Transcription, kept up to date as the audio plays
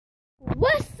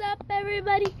up,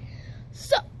 everybody?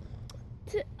 So,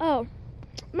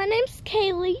 my name's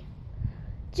Kaylee,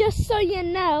 just so you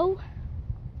know.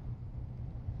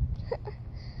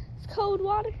 It's cold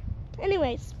water.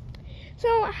 Anyways, so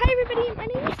hi everybody, my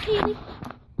name is Kaylee,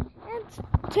 and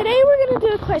today we're gonna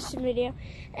do a question video.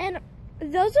 And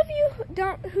those of you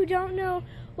who don't know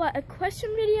what a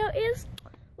question video is,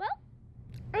 well,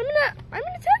 I'm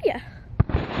gonna tell you.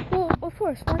 Well, of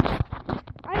course,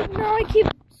 I know I keep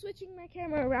switching my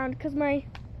camera around because my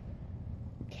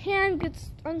hand gets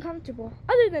uncomfortable.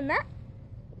 Other than that,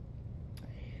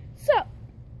 so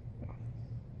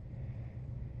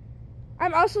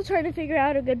I'm also trying to figure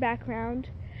out a good background.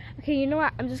 Okay, you know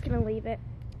what? I'm just gonna leave it.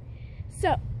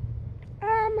 So,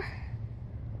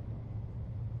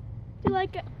 do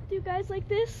you guys like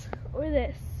this or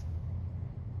this?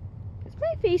 Is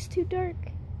my face too dark?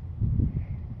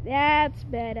 That's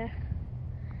better.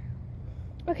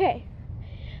 Okay.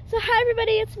 So hi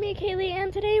everybody, it's me, Kaylee,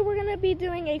 and today we're gonna be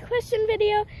doing a question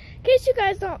video. In case you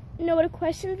guys don't know what a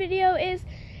question video is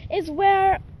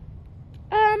where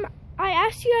I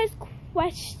ask you guys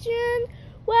questions.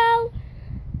 Well,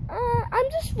 I'm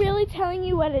just really telling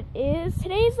you what it is.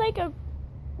 Today's like a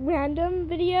random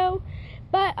video,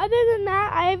 but other than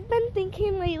that, I've been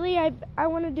thinking lately I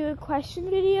want to do a question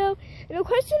video. And a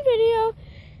question video,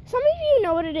 some of you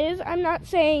know what it is. I'm not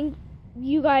saying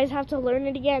you guys have to learn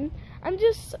it again. I'm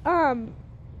just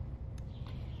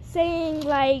saying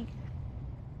like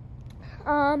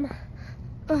I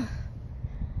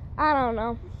don't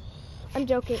know. I'm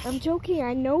joking,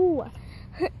 I know.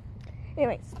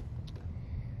 Anyways,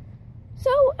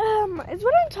 so is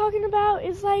what I'm talking about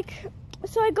is like,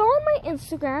 so I go on my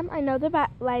Instagram. I know the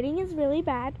lighting is really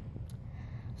bad.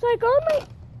 So I go on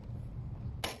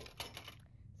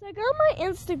my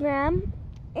Instagram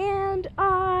and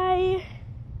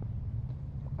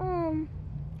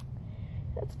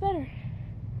that's better.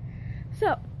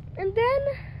 So, and then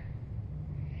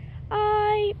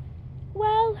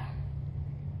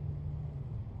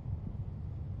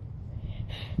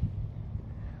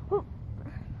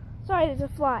sorry, there's a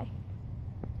fly.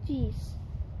 Jeez.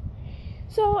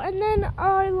 So, and then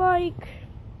I go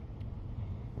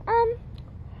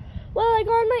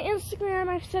on my Instagram.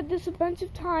 I've said this a bunch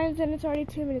of times and it's already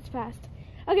 2 minutes past.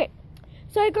 Okay,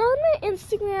 so I go on my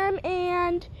Instagram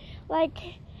and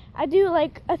I do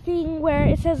like a thing where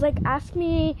it says like ask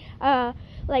me either,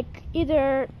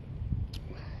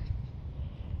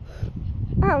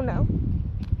 I don't know.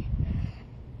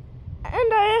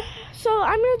 And so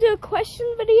I'm gonna do a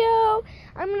question video.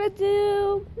 I'm gonna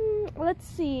do let's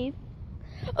see.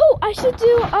 Oh, I should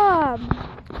do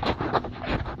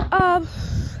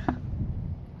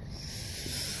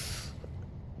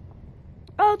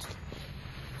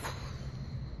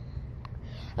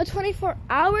a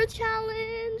 24-hour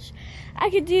challenge. I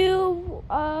could do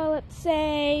let's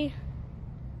say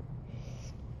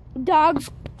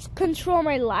dogs control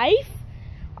my life.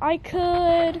 I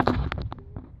could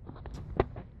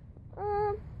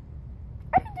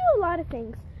do a lot of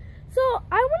things. So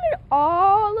I wanted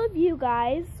all of you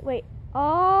guys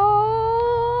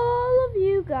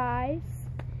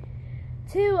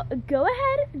to go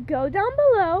ahead, go down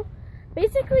below.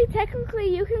 Basically,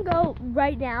 technically, you can go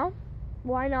right now.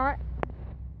 Why not?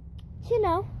 You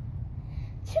know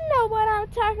what I'm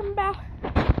talking about.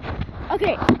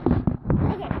 Okay. Never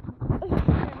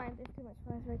mind, there's too much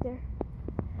noise right there.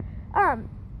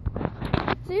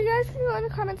 So you guys can go in the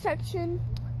comment section,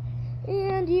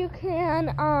 and you can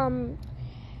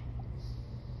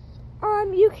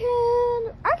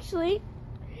actually,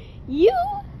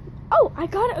 I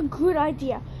got a good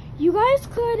idea. You guys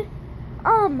could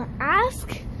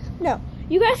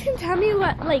you guys can tell me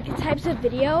what types of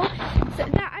video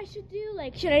that I should do.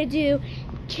 Like, should I do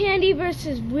candy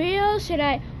versus real?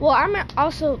 I'm gonna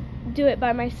also do it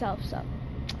by myself, so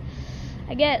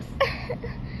I guess I'm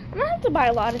gonna have to buy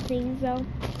a lot of things though.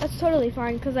 That's totally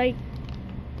fine because I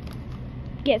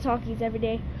get talkies every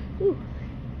day. Ooh.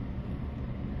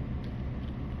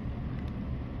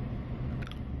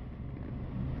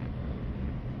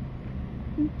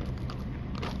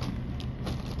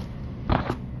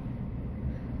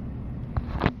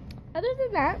 Other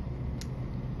than that,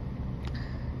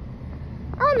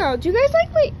 I don't know. Do you guys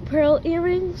like my pearl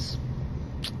earrings?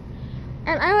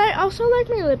 And I also like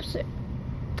my lipstick.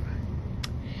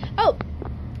 Oh,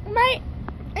 in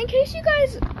case you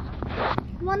guys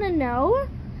want to know,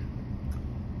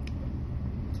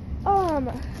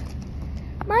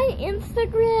 my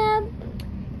Instagram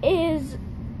is,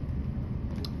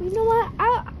 you know what?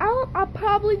 I'll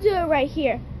probably do it right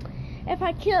here. If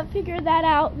I can't figure that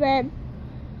out, then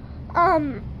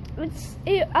I'll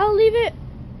leave it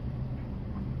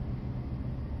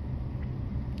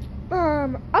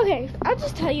Okay, I'll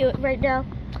just tell you it right now.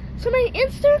 So my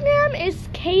Instagram is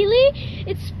Kaylee.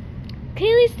 It's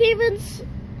Kaylee Stevens.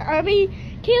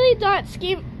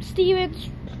 Kaylee.Stevens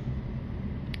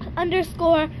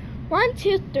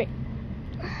 _123.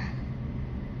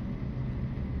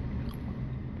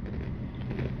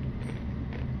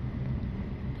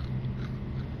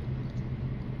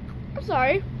 I'm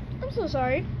sorry. I'm so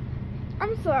sorry.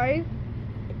 I'm sorry.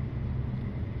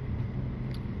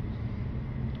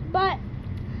 But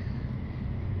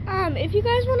if you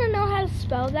guys want to know how to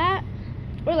spell that,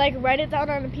 or like write it down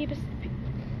on a piece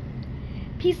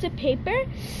of paper,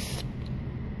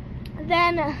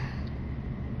 then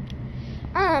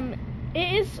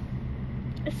it is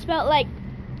spelled like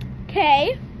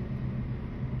KAYLEEIGHTSTEVENS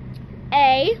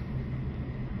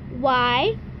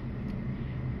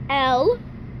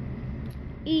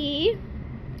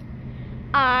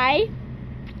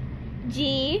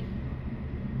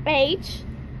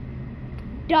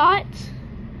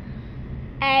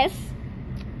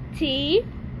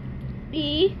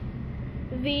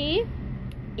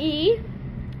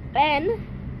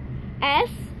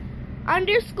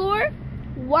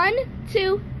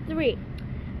 _123.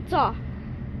 That's all.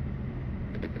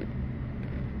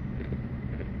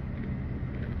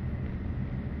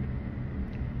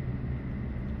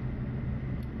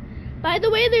 By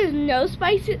the way, there's no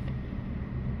spices.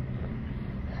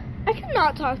 I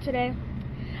cannot talk today.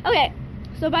 Okay,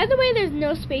 so by the way, there's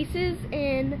no spaces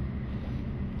in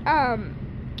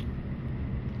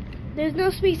there's no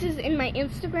spaces in my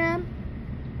Instagram.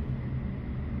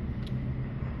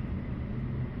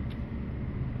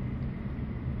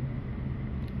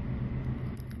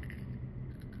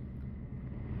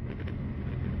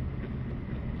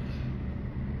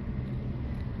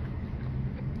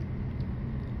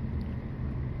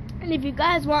 And if you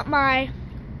guys want my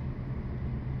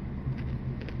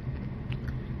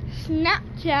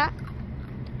Snapchat,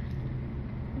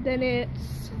 then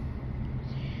it's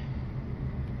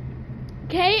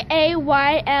KAYLEIGH,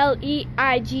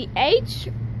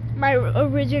 my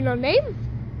original name,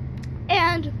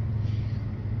 and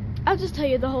I'll just tell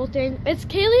you the whole thing. It's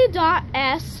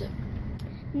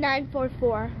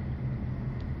Kaylee.S944,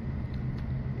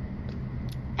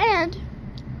 and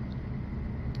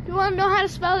if you want to know how to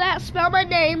spell that, spell my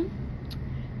name,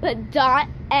 but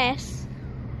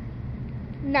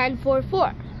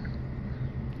 .S944.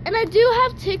 And I do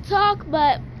have TikTok,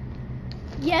 but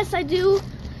yes, I do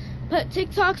put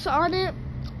TikToks on it.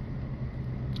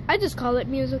 I just call it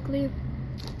Musical.ly.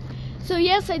 So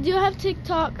yes, I do have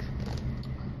TikTok,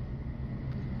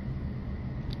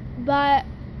 but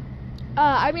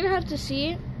I'm gonna have to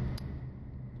see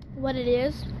what it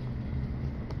is.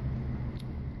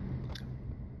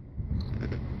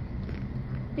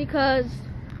 Because,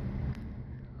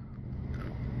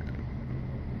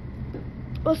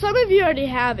 well, some of you already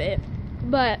have it,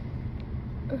 but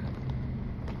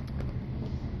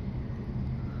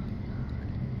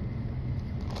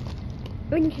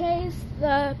in case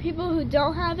the people who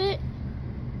don't have it,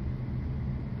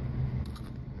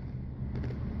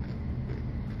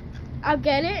 I'll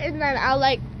get it and then I'll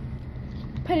like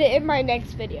put it in my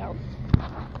next video,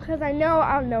 because I know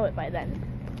I'll know it by then.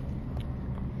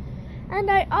 And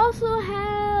I also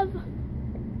have,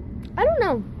 I don't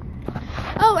know.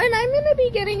 Oh, and I'm gonna be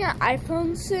getting an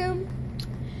iPhone soon,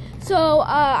 so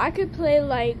I could play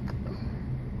like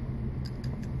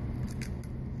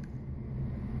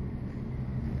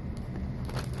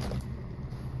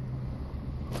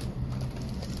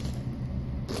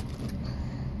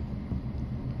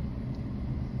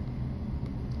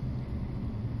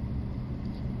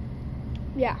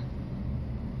yeah.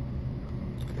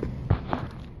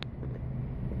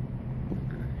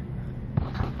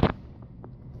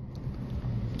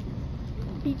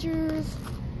 Features.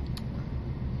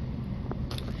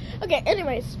 Okay,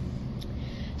 anyways.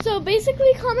 So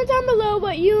basically comment down below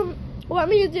what you want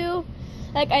me to do,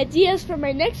 like ideas for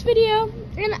my next video,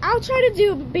 and I'll try to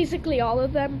do basically all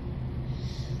of them.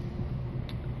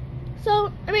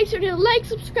 So make sure to like,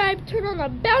 subscribe, turn on the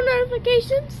bell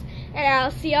notifications, and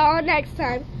I'll see y'all next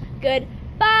time.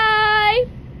 Goodbye.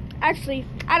 Actually,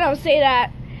 I don't say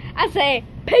that. I say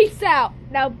peace out.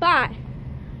 Now bye.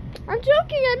 I'm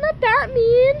joking, I'm not that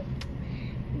mean.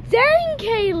 Dang,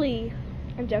 Kaylee.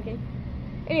 I'm joking.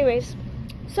 Anyways,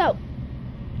 so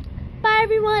bye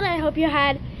everyone. I hope you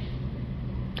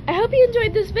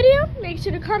enjoyed this video. Make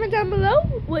sure to comment down below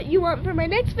what you want for my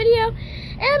next video,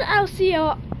 and I'll see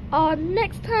you all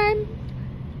next time.